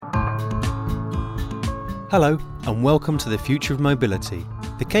Hello, and welcome to the Future of Mobility,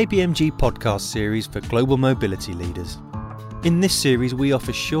 the KPMG podcast series for global mobility leaders. In this series, we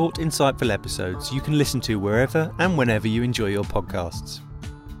offer short, insightful episodes you can listen to wherever and whenever you enjoy your podcasts.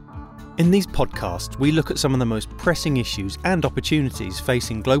 In these podcasts, we look at some of the most pressing issues and opportunities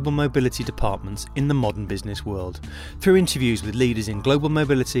facing global mobility departments in the modern business world, through interviews with leaders in global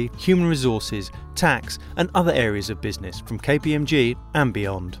mobility, human resources, tax, and other areas of business from KPMG and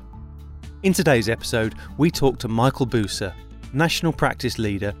beyond. In today's episode, we talk to Michael Buser, National Practice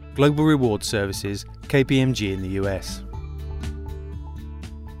Leader, Global Reward Services, KPMG in the US.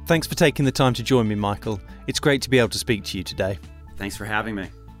 Thanks for taking the time to join me, Michael. It's great to be able to speak to you today. Thanks for having me.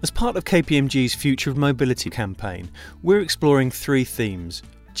 As part of KPMG's Future of Mobility campaign, we're exploring three themes: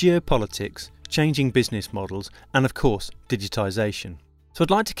 geopolitics, changing business models, and of course, digitisation. So I'd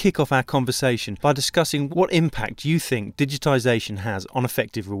like to kick off our conversation by discussing what impact you think digitisation has on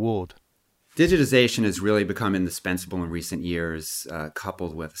effective reward. Digitization has really become indispensable in recent years,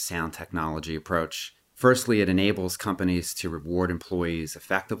 coupled with a sound technology approach. Firstly, it enables companies to reward employees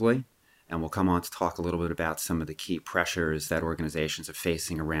effectively, and we'll come on to talk a little bit about some of the key pressures that organizations are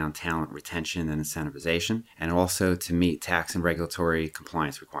facing around talent retention and incentivization, and also to meet tax and regulatory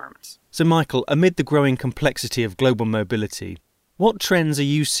compliance requirements. So Michael, amid the growing complexity of global mobility, what trends are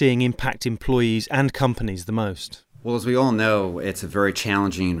you seeing impact employees and companies the most? Well, as we all know, it's a very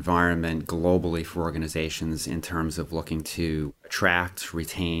challenging environment globally for organizations in terms of looking to attract,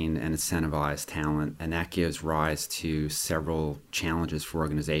 retain, and incentivize talent. And that gives rise to several challenges for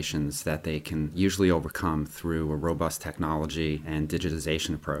organizations that they can usually overcome through a robust technology and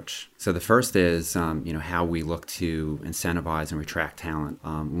digitization approach. So the first is, how we look to incentivize and attract talent.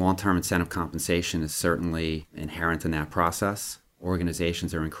 Long-term incentive compensation is certainly inherent in that process.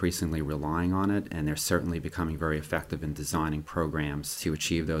 Organizations are increasingly relying on it, and they're certainly becoming very effective in designing programs to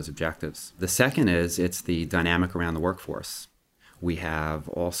achieve those objectives. The second is it's the dynamic around the workforce. We have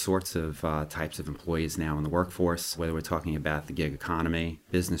all sorts of types of employees now in the workforce, whether we're talking about the gig economy,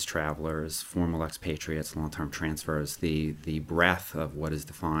 business travelers, formal expatriates, long-term transfers. The breadth of what is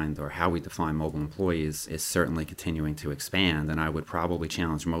defined or how we define mobile employees is certainly continuing to expand, and I would probably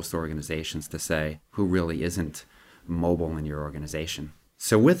challenge most organizations to say who really isn't mobile in your organization.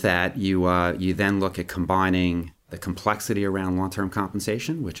 So with that, you then look at combining the complexity around long-term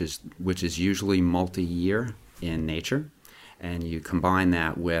compensation, which is usually multi-year in nature, and you combine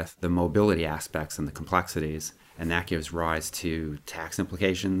that with the mobility aspects and the complexities, and that gives rise to tax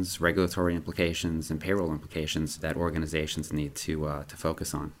implications, regulatory implications, and payroll implications that organizations need to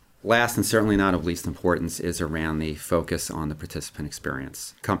focus on. Last, and certainly not of least importance, is around the focus on the participant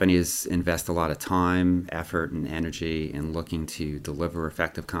experience. Companies invest a lot of time, effort, and energy in looking to deliver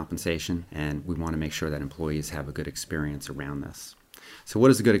effective compensation, and we want to make sure that employees have a good experience around this. So what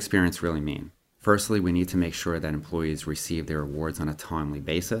does a good experience really mean? Firstly, we need to make sure that employees receive their awards on a timely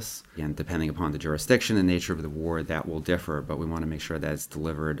basis. Again, depending upon the jurisdiction and nature of the award, that will differ, but we want to make sure that it's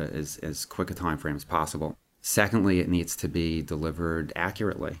delivered as quick a time frame as possible. Secondly, it needs to be delivered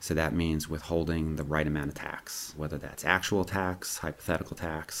accurately. So that means withholding the right amount of tax, whether that's actual tax, hypothetical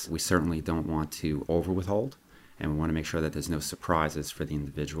tax. We certainly don't want to over-withhold, and we want to make sure that there's no surprises for the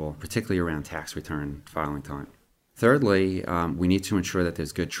individual, particularly around tax return filing time. Thirdly, we need to ensure that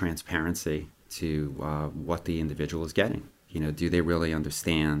there's good transparency to what the individual is getting. Do they really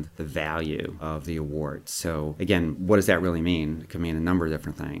understand the value of the award? So again, what does that really mean? It could mean a number of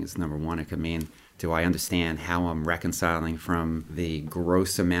different things. Number one, it could mean, do I understand how I'm reconciling from the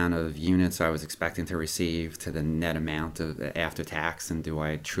gross amount of units I was expecting to receive to the net amount of after tax, and do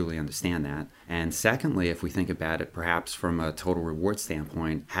I truly understand that? And secondly, if we think about it perhaps from a total reward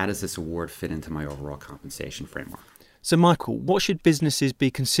standpoint, how does this award fit into my overall compensation framework? So Michael, what should businesses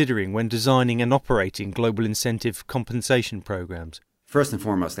be considering when designing and operating global incentive compensation programs? First and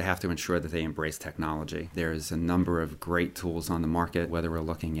foremost, they have to ensure that they embrace technology. There's a number of great tools on the market, whether we're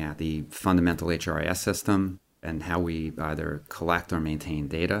looking at the fundamental HRIS system and how we either collect or maintain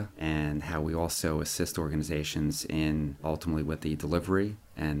data, and how we also assist organizations in ultimately with the delivery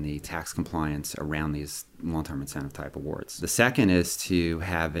and the tax compliance around these long-term incentive type awards. The second is to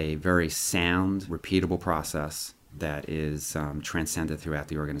have a very sound, repeatable process that is transcended throughout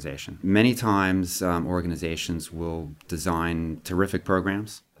the organization. Many times, organizations will design terrific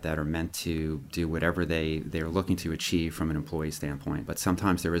programs that are meant to do whatever they're looking to achieve from an employee standpoint. But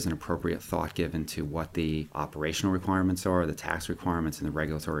sometimes there isn't appropriate thought given to what the operational requirements are, the tax requirements, and the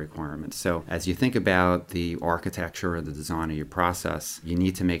regulatory requirements. So as you think about the architecture or the design of your process, you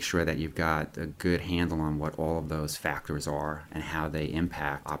need to make sure that you've got a good handle on what all of those factors are and how they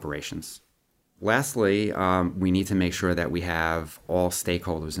impact operations. Lastly, we need to make sure that we have all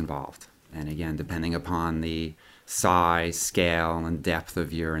stakeholders involved. And again, depending upon the size, scale, and depth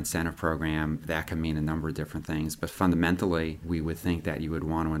of your incentive program, that can mean a number of different things. But fundamentally, we would think that you would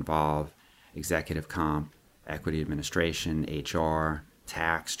want to involve executive comp, equity administration, HR,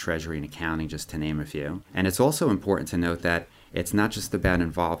 tax, treasury, and accounting, just to name a few. And it's also important to note that it's not just about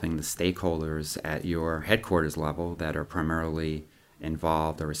involving the stakeholders at your headquarters level that are primarily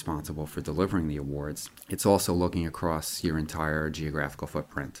involved or responsible for delivering the awards. It's also looking across your entire geographical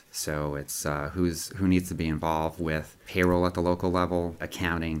footprint. So it's who needs to be involved with payroll at the local level,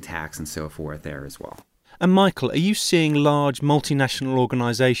 accounting, tax, and so forth there as well. And Michael, are you seeing large multinational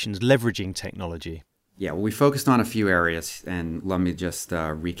organizations leveraging technology? Yeah, well, we focused on a few areas, and let me just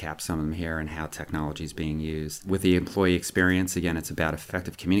recap some of them here and how technology is being used. With the employee experience, again, it's about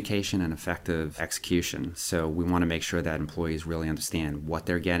effective communication and effective execution. So we want to make sure that employees really understand what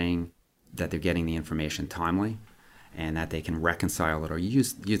they're getting, that they're getting the information timely, and that they can reconcile it or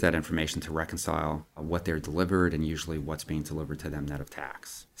use that information to reconcile what they're delivered and usually what's being delivered to them net of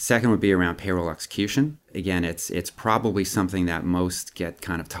tax. Second would be around payroll execution. Again, it's probably something that most get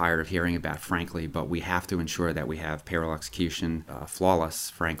kind of tired of hearing about, frankly, but we have to ensure that we have payroll execution flawless,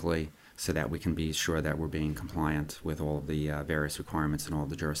 frankly, so that we can be sure that we're being compliant with all of the various requirements in all of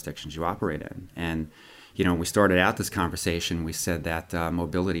the jurisdictions you operate in. And when we started out this conversation, we said that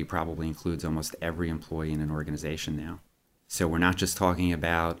mobility probably includes almost every employee in an organization now. So we're not just talking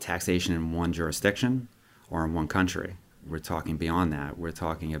about taxation in one jurisdiction or in one country. We're talking beyond that. We're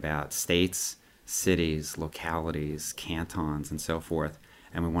talking about states, cities, localities, cantons, and so forth.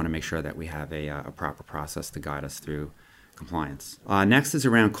 And we want to make sure that we have a proper process to guide us through compliance. Next is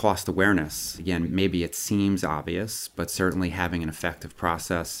around cost awareness. Again, maybe it seems obvious, but certainly having an effective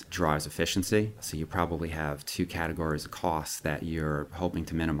process drives efficiency. So you probably have two categories of costs that you're hoping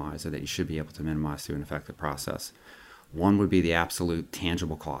to minimize or that you should be able to minimize through an effective process. One would be the absolute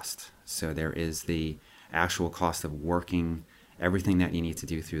tangible cost. So there is the actual cost of working everything that you need to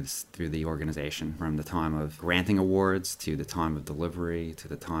do through the organization, from the time of granting awards to the time of delivery to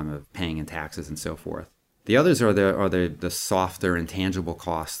the time of paying in taxes and so forth. The others are the softer and tangible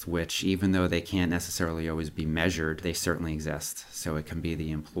costs, which even though they can't necessarily always be measured, they certainly exist. So it can be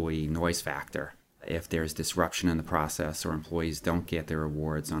the employee noise factor. If there's disruption in the process or employees don't get their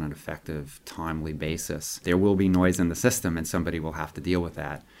awards on an effective, timely basis, there will be noise in the system and somebody will have to deal with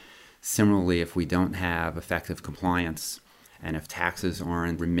that. Similarly, if we don't have effective compliance, and if taxes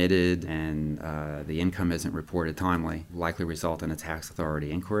aren't remitted and the income isn't reported timely, likely result in a tax authority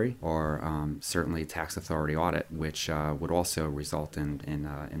inquiry or certainly tax authority audit, which would also result in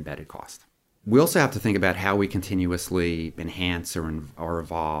embedded cost. We also have to think about how we continuously enhance or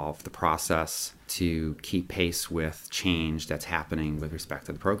evolve the process to keep pace with change that's happening with respect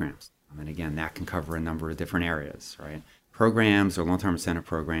to the programs. And again, that can cover a number of different areas, right? Programs or long-term incentive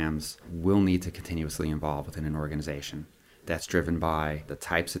programs will need to continuously evolve within an organization. That's driven by the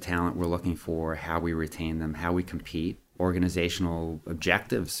types of talent we're looking for, how we retain them, how we compete. Organizational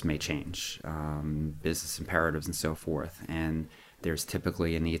objectives may change, business imperatives and so forth. And there's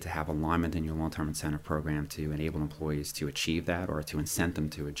typically a need to have alignment in your long-term incentive program to enable employees to achieve that or to incent them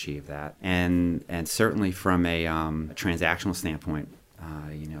to achieve that. And certainly from a transactional standpoint,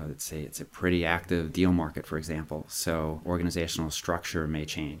 it's a pretty active deal market, for example. So organizational structure may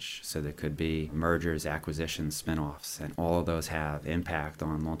change. So there could be mergers, acquisitions, spin-offs, and all of those have impact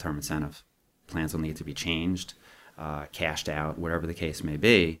on long-term incentive. Plans will need to be changed, cashed out, whatever the case may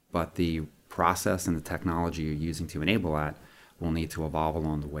be. But the process and the technology you're using to enable that will need to evolve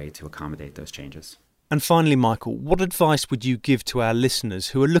along the way to accommodate those changes. And finally, Michael, what advice would you give to our listeners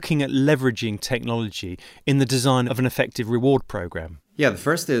who are looking at leveraging technology in the design of an effective reward program? Yeah, the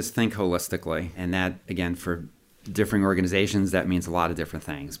first is think holistically. And that, again, for different organizations, that means a lot of different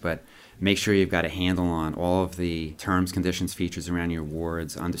things. But make sure you've got a handle on all of the terms, conditions, features around your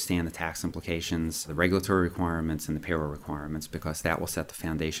awards, understand the tax implications, the regulatory requirements, and the payroll requirements, because that will set the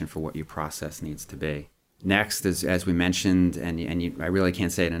foundation for what your process needs to be. Next is, as we mentioned, I really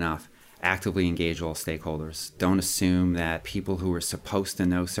can't say it enough, actively engage all stakeholders. Don't assume that people who are supposed to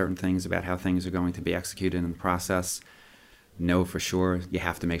know certain things about how things are going to be executed in the process know for sure. You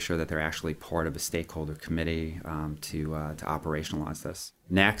have to make sure that they're actually part of a stakeholder committee to operationalize this.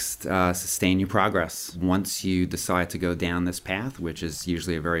 Next, sustain your progress. Once you decide to go down this path, which is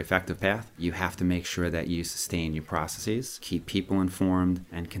usually a very effective path, you have to make sure that you sustain your processes, keep people informed,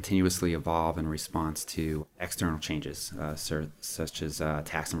 and continuously evolve in response to external changes, such as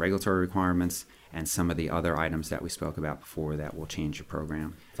tax and regulatory requirements, and some of the other items that we spoke about before that will change your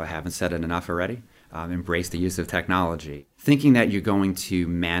program. If I haven't said it enough already, embrace the use of technology. Thinking that you're going to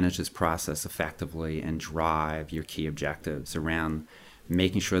manage this process effectively and drive your key objectives around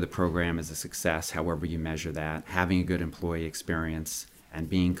making sure the program is a success, however you measure that, having a good employee experience, and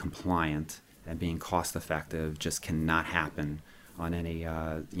being compliant and being cost effective just cannot happen on any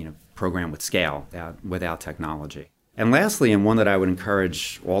program with scale without technology. And lastly, and one that I would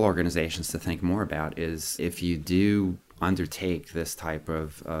encourage all organizations to think more about, is if you do undertake this type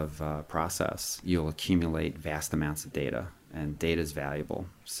of process, you'll accumulate vast amounts of data, and data is valuable.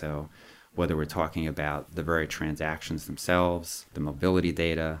 So whether we're talking about the very transactions themselves, the mobility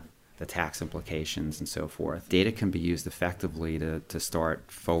data, the tax implications, and so forth, data can be used effectively to start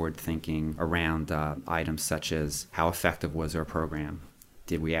forward thinking around items such as how effective was our program?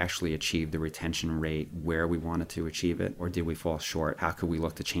 Did we actually achieve the retention rate where we wanted to achieve it, or did we fall short? How could we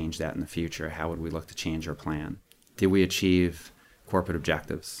look to change that in the future? How would we look to change our plan? Did we achieve corporate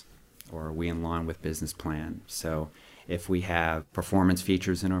objectives, or are we in line with business plan? So if we have performance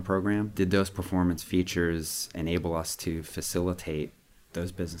features in our program, did those performance features enable us to facilitate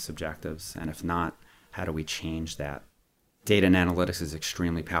those business objectives? And if not, how do we change that? Data and analytics is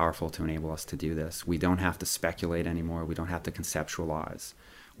extremely powerful to enable us to do this. We don't have to speculate anymore. We don't have to conceptualize.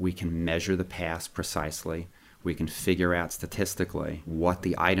 We can measure the past precisely. We can figure out statistically what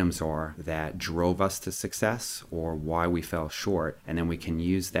the items are that drove us to success or why we fell short, and then we can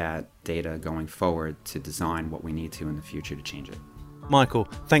use that data going forward to design what we need to in the future to change it. Michael,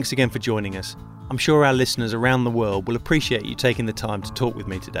 thanks again for joining us. I'm sure our listeners around the world will appreciate you taking the time to talk with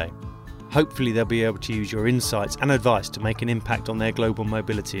me today. Hopefully they'll be able to use your insights and advice to make an impact on their global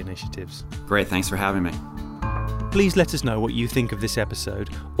mobility initiatives. Great, thanks for having me. Please let us know what you think of this episode,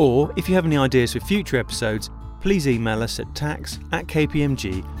 or if you have any ideas for future episodes, please email us at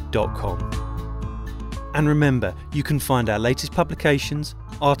tax@kpmg.com. And remember, you can find our latest publications,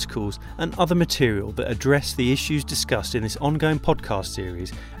 articles and other material that address the issues discussed in this ongoing podcast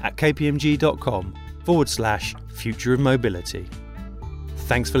series at kpmg.com/future of mobility.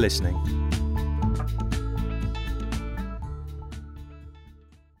 Thanks for listening.